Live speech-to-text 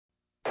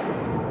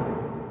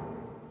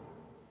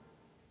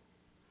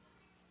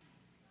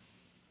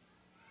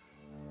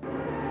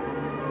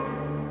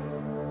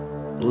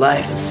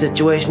Life is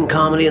situation,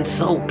 comedy, and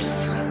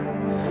soaps.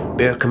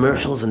 Beer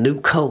commercials and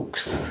new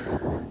cokes.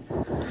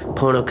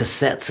 Porno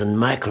cassettes and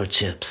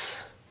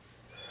microchips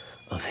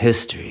of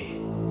history.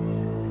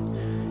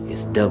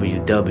 It's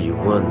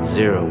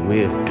WW10. We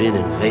have been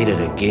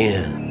invaded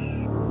again.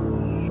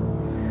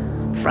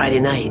 Friday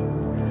night,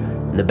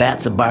 and the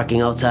bats are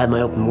barking outside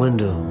my open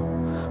window.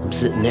 I'm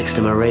sitting next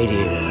to my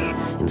radiator,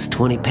 and it's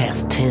 20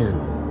 past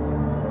 10.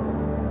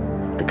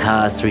 The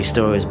cars 3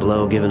 stories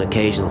below give an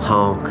occasional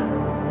honk.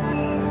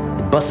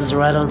 The buses are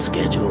right on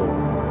schedule.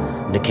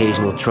 An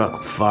occasional truck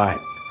will fart.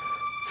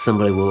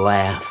 Somebody will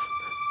laugh.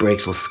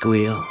 Brakes will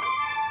squeal.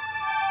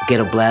 A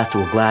ghetto blaster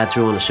will glide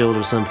through on the shoulder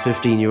of some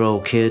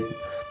 15-year-old kid,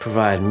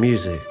 provide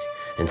music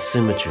and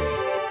symmetry.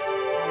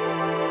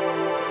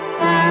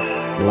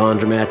 The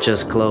laundromat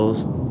just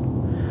closed.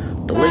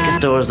 The liquor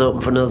store is open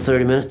for another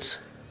 30 minutes.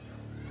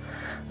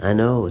 I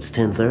know it's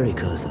 10:30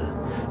 because the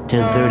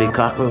 10:30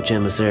 cockroach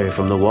emissary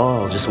from the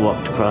wall just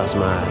walked across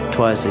my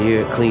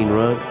twice-a-year clean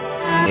rug,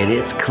 and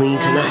it's clean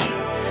tonight,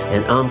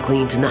 and I'm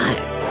clean tonight.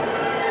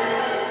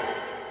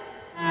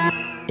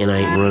 And I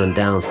ain't running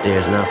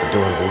downstairs and out the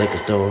door of the liquor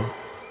store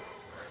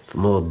for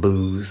more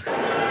booze.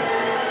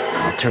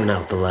 I'll turn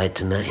out the light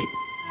tonight.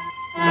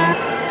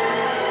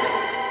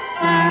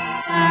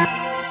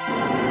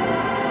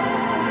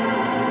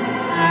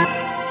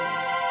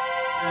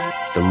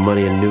 The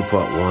money in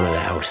Newport wanted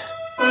out.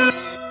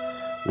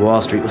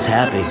 Wall Street was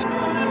happy.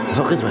 The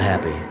hookers were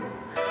happy.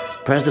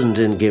 President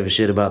didn't give a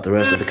shit about the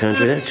rest of the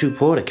country. They're too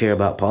poor to care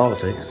about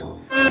politics.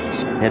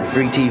 Had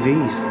free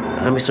TVs,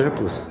 army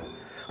surplus,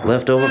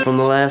 left over from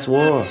the last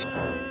war.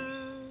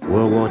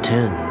 World War X.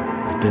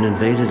 We've been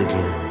invaded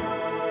again.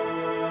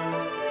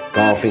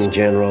 Golfing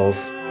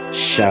generals,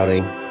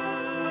 shouting.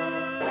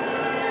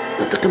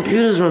 Let the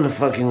computers run the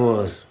fucking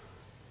wars.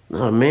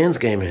 Not a man's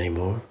game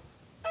anymore.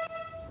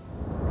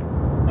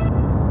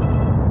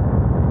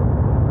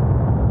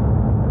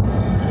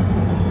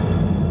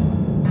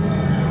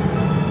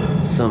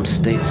 Some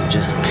states are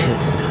just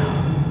pits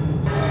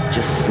now,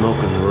 just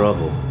smoke and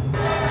rubble.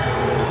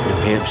 New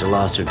Hampshire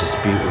lost her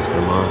dispute with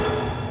Vermont,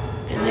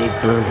 and they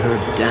burned her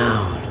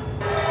down.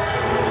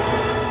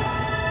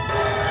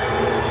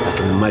 Like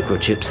in the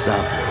microchip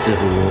South of the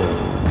Civil War.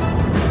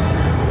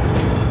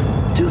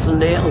 Tooth and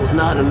nail was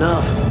not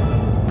enough.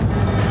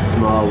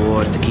 Small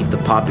wars to keep the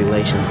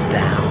populations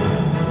down,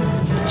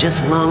 but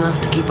just long enough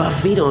to keep our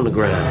feet on the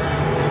ground,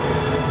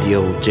 the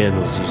old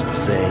generals used to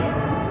say.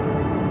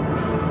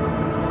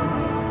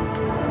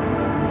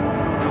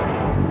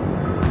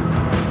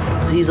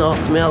 These all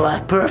smell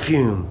like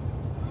perfume.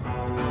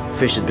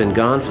 Fish had been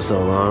gone for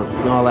so long,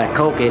 and all that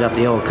coke ate up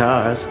the old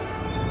cars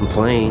and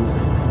planes.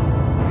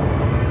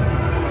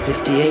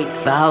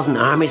 58,000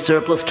 Army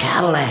surplus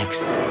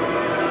Cadillacs.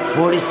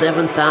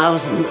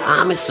 47,000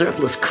 Army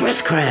surplus Chris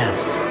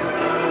Crafts.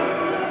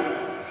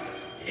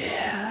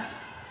 Yeah.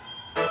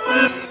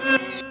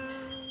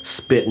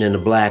 Spitting in the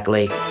Black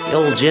Lake, the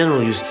old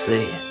general used to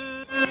say,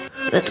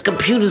 let the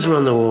computers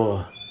run the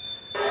war.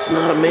 It's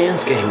not a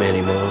man's game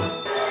anymore.